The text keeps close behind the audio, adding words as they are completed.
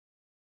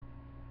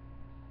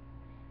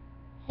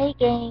Hey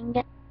gang,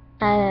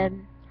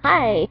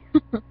 hi,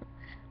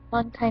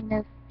 long time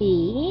no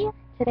see.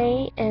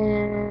 Today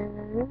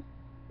is,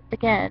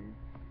 again,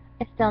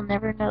 I still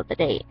never know the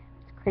date.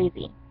 It's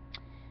crazy.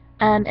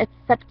 It's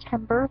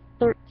September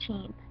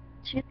 13th,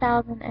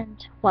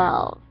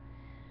 2012.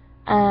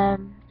 I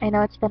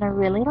know it's been a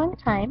really long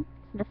time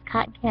since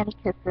Cotton Candy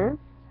Kisses.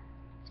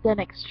 It's been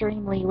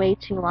extremely way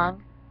too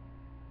long.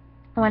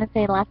 I want to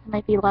say the last time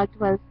I vlogged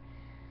was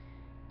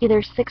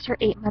either 6 or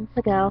 8 months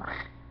ago.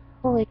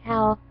 Holy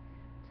cow,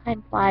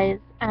 time flies.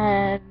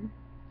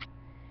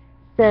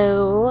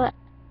 So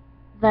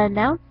the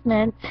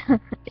announcement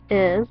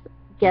is,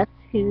 guess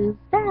who's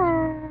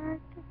back?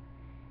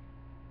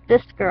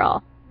 This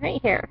girl, right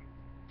here,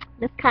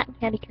 Miss Cotton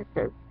Candy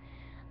Kisses.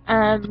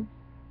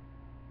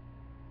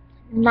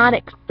 Not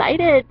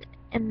excited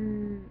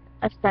in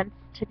a sense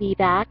to be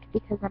back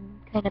because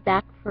I'm kind of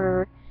back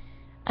for,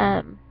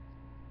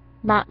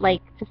 not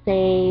like to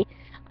say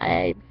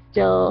I'm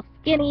still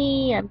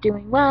skinny, I'm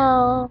doing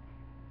well.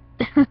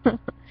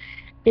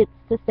 It's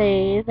to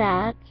say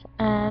that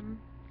I'm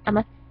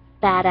a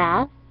fat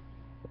ass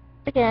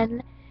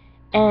again,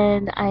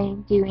 and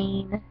I'm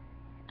doing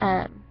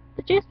the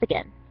juice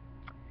again.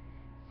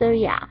 So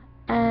yeah,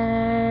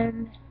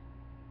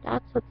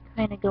 that's what's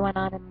kind of going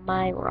on in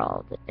my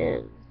world.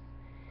 Is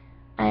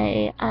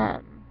I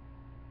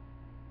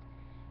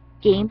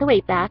gained the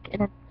weight back,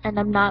 and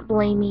I'm not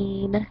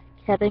blaming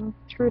Kevin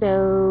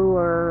Trudeau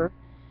or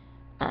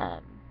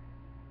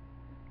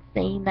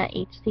saying that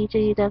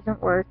HCG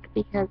doesn't work,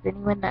 because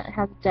anyone that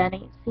has done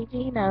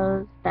HCG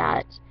knows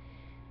that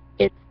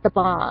it's the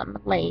bomb.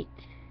 Like,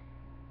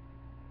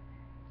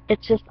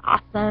 it's just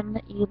awesome.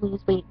 You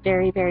lose weight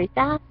very, very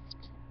fast.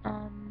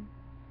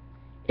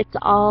 It's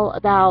all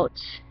about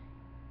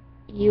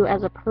you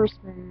as a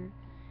person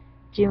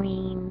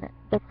doing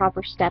the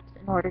proper steps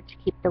in order to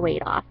keep the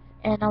weight off.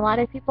 And a lot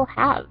of people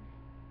have.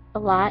 A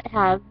lot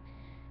have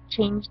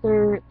changed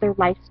their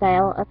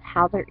lifestyle of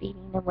how they're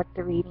eating and what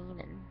they're eating.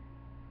 And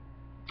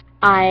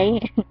I,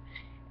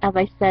 as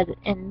I said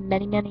in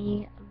many,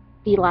 many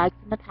vlogs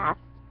in the past,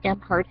 am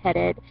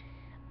hard-headed.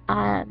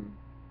 And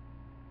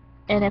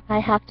if I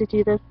have to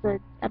do this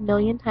a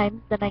million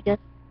times, then I guess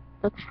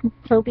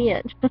so be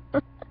it.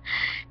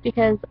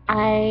 Because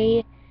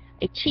I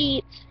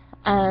cheat.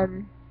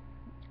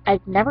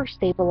 I've never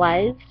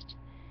stabilized.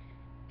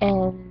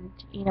 And,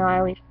 you know, I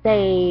always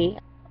say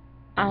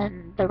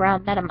on the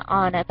round that I'm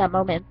on at that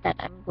moment that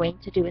I'm going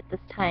to do it this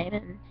time,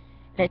 and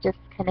it just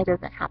kind of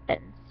doesn't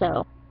happen.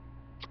 So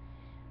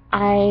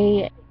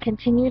I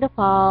continue to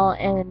fall,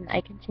 and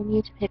I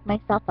continue to pick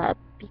myself up,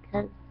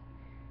 because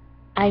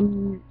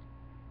I'm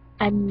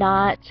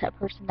not a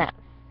person that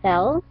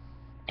fails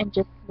and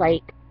just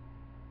like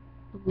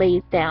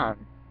lays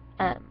down.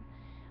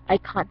 I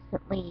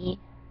constantly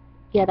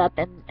get up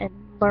and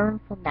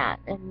learn from that,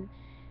 and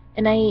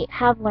I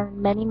have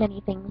learned many, many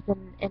things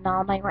in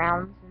all my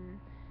rounds, and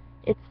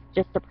it's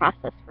just a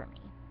process for me.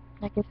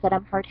 Like I said,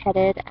 I'm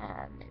hard-headed,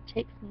 and it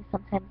takes me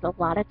sometimes a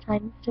lot of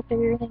times to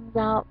figure things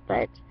out,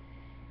 but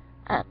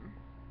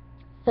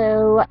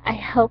so I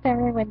hope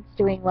everyone's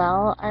doing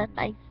well.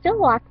 I still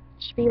watch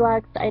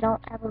vlogs. I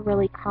don't ever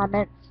really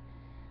comment,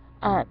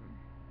 but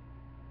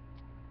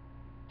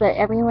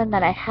everyone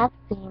that I have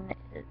seen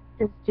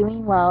is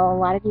doing well. A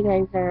lot of you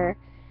guys are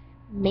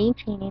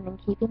maintaining and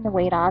keeping the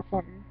weight off,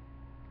 and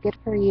good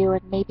for you.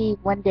 And maybe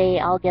one day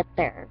I'll get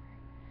there.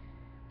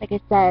 Like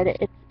I said,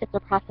 it's a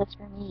process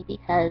for me,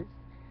 because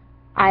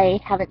I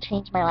haven't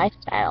changed my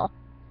lifestyle,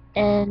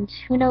 and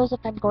who knows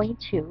if I'm going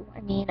to. I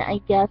mean,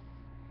 I guess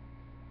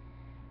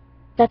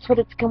that's what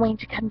it's going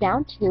to come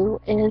down to,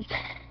 is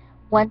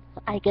once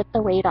I get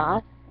the weight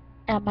off,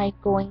 am I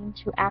going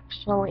to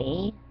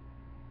actually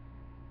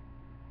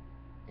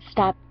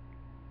stop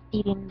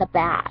eating the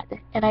bad?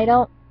 And I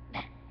don't,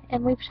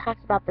 and we've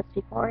talked about this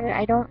before,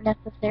 I don't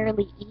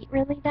necessarily eat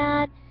really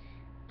bad,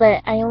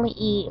 but I only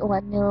eat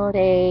 1 meal a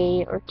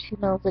day or 2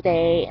 meals a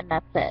day, and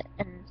that's it.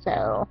 And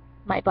so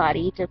my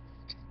body just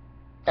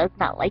does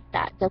not like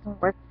that. It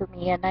doesn't work for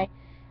me, and I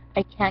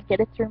can't get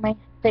it through my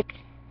thick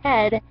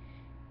head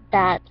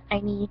that I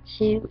need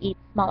to eat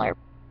smaller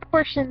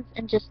portions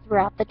and just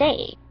throughout the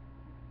day.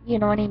 You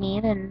know what I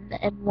mean?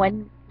 And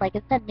when, like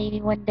I said,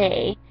 maybe one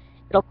day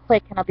it'll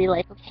click, and I'll be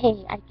like,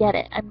 okay, I get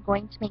it. I'm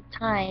going to make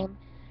time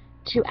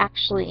to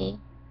actually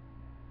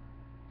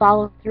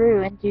follow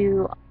through and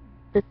do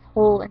this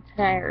whole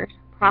entire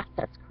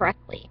process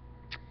correctly.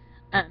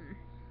 And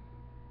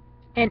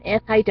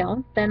if I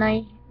don't, then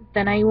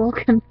I will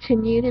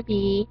continue to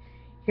be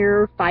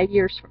here 5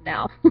 years from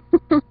now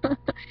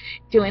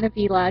doing a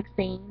vlog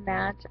saying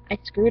that I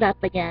screwed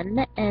up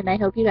again. And I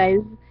hope you guys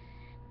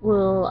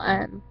will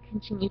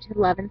continue to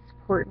love and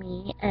support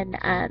me, and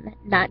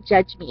not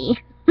judge me,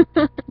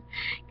 because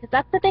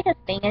that's the biggest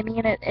thing. I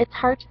mean, it's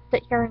hard to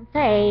sit here and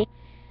say,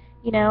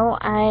 you know,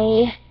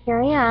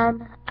 here I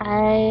am,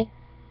 I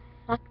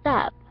fucked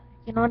up,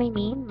 you know what I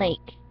mean?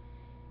 Like,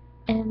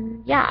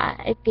 and yeah,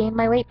 I've gained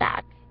my weight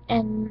back,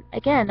 and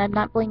again, I'm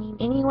not blaming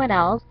anyone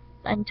else.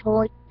 I'm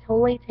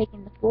totally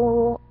taking the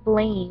full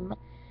blame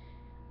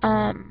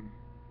um,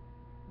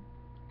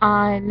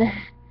 on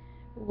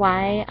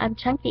why I'm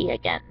chunky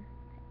again.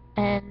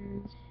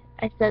 And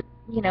I said,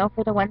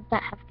 for the ones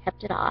that have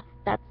kept it off,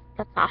 that's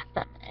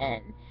awesome,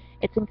 and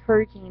it's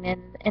encouraging,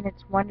 and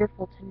it's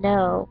wonderful to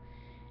know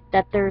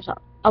that there's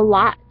a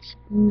lot,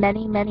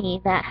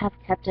 many that have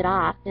kept it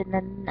off, and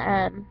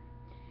then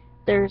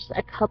there's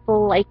a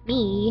couple like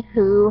me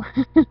who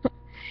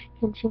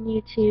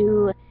continue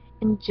to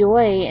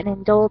enjoy and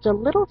indulge a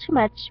little too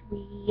much.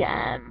 We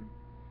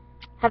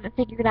haven't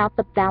figured out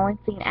the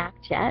balancing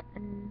act yet,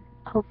 and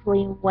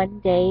hopefully one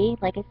day,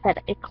 like I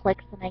said, it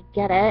clicks and I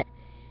get it.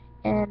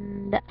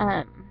 And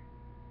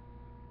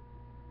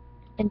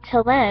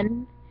until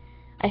then,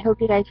 I hope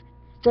you guys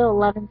still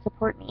love and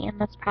support me in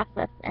this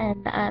process.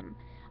 And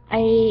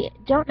I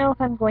don't know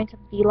if I'm going to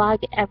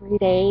vlog every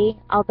day,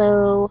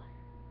 although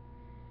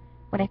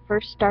when I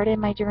first started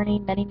my journey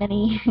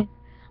many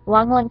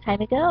long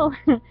time ago,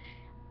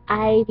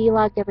 I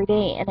vlogged every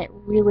day, and it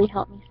really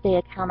helped me stay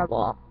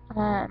accountable.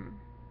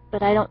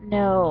 But I don't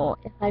know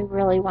if I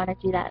really want to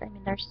do that. I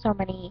mean, there's so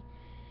many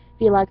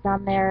vlogs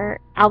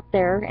out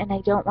there, and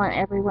I don't want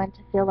everyone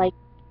to feel like,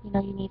 you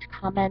need to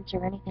comment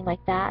or anything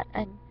like that.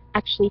 I'm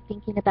actually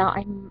thinking about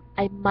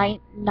I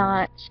might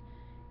not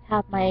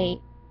have my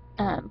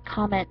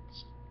comment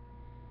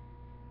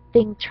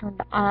thing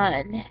turned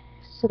on,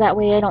 so that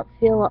way I don't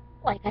feel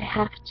like I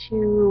have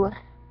to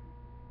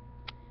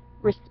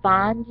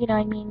respond.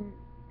 I mean,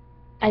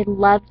 I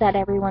love that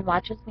everyone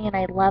watches me, and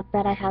I love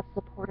that I have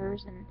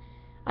supporters, and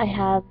I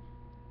have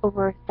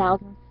over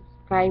 1,000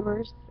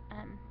 subscribers.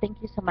 Thank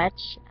you so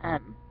much.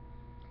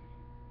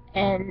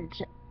 And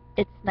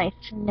it's nice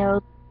to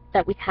know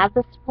that we have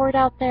the support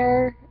out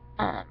there.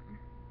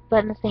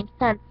 But in the same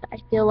sense, I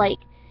feel like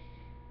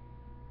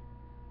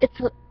it's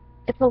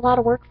a lot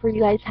of work for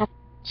you guys have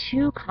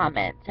to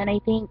comment, and I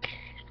think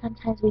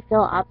sometimes we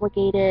feel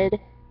obligated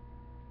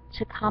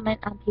to comment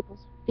on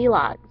people's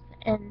vlogs,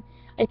 and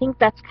I think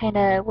that's kind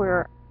of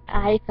where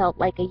I felt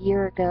like a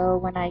year ago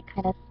when I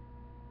kind of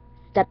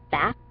stepped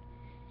back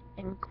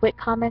and quit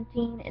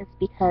commenting, is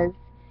because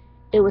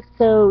it was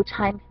so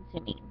time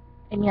consuming.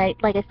 I mean,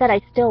 like I said, I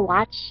still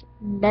watch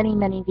many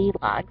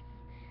vlogs,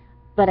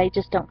 but I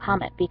just don't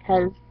comment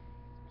because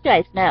you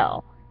guys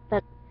know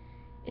that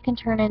it can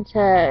turn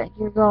into,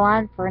 you go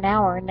on for an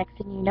hour, and next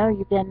thing you know,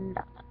 you've been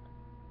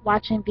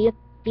watching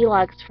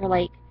vlogs for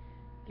like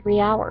 3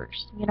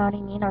 hours, you know what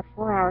I mean, or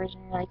 4 hours,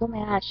 and you're like, oh my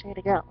gosh, I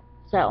gotta go.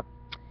 So,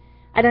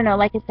 I don't know,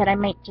 like I said, I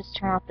might just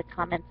turn off the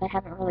comments. I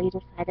haven't really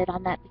decided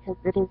on that, because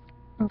it is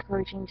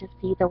encouraging to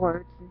see the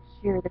words and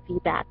hear the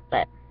feedback,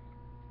 but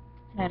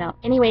I don't know.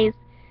 Anyways,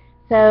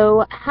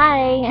 so,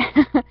 hi,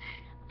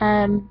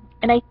 and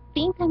I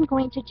think I'm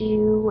going to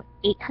do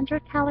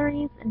 800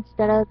 calories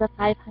instead of the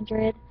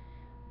 500.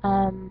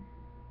 I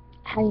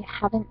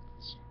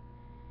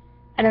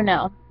don't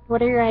know.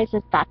 What are your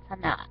guys' thoughts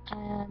on that?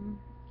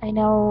 I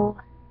know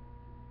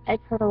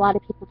I've heard a lot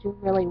of people do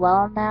really well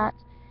on that.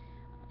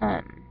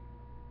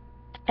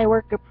 I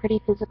work a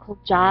pretty physical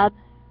job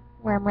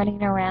where I'm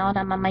running around.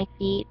 I'm on my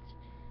feet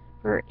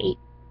for 8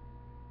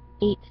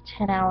 to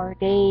 10 hour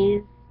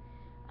days.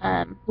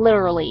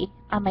 Literally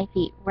on my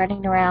feet,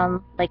 running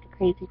around like a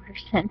crazy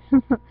person.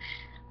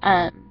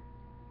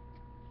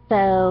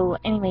 So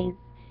anyways,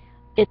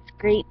 it's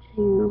great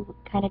to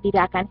kind of be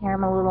back on here.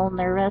 I'm a little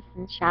nervous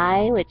and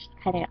shy, which is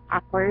kind of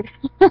awkward.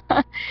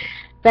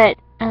 But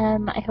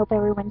I hope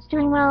everyone's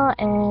doing well,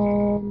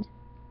 and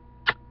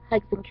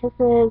hugs and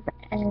kisses,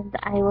 and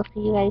I will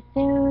see you guys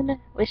soon.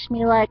 Wish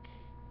me luck,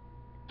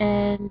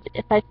 and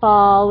if I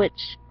fall,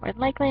 which more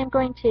than likely I'm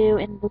going to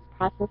in this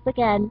process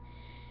again,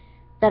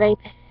 that I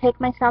pick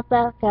myself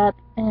back up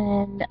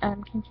and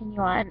continue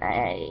on.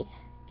 I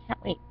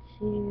can't wait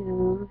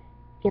to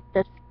get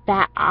this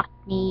fat off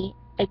me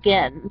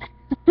again.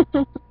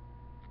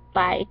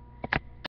 Bye.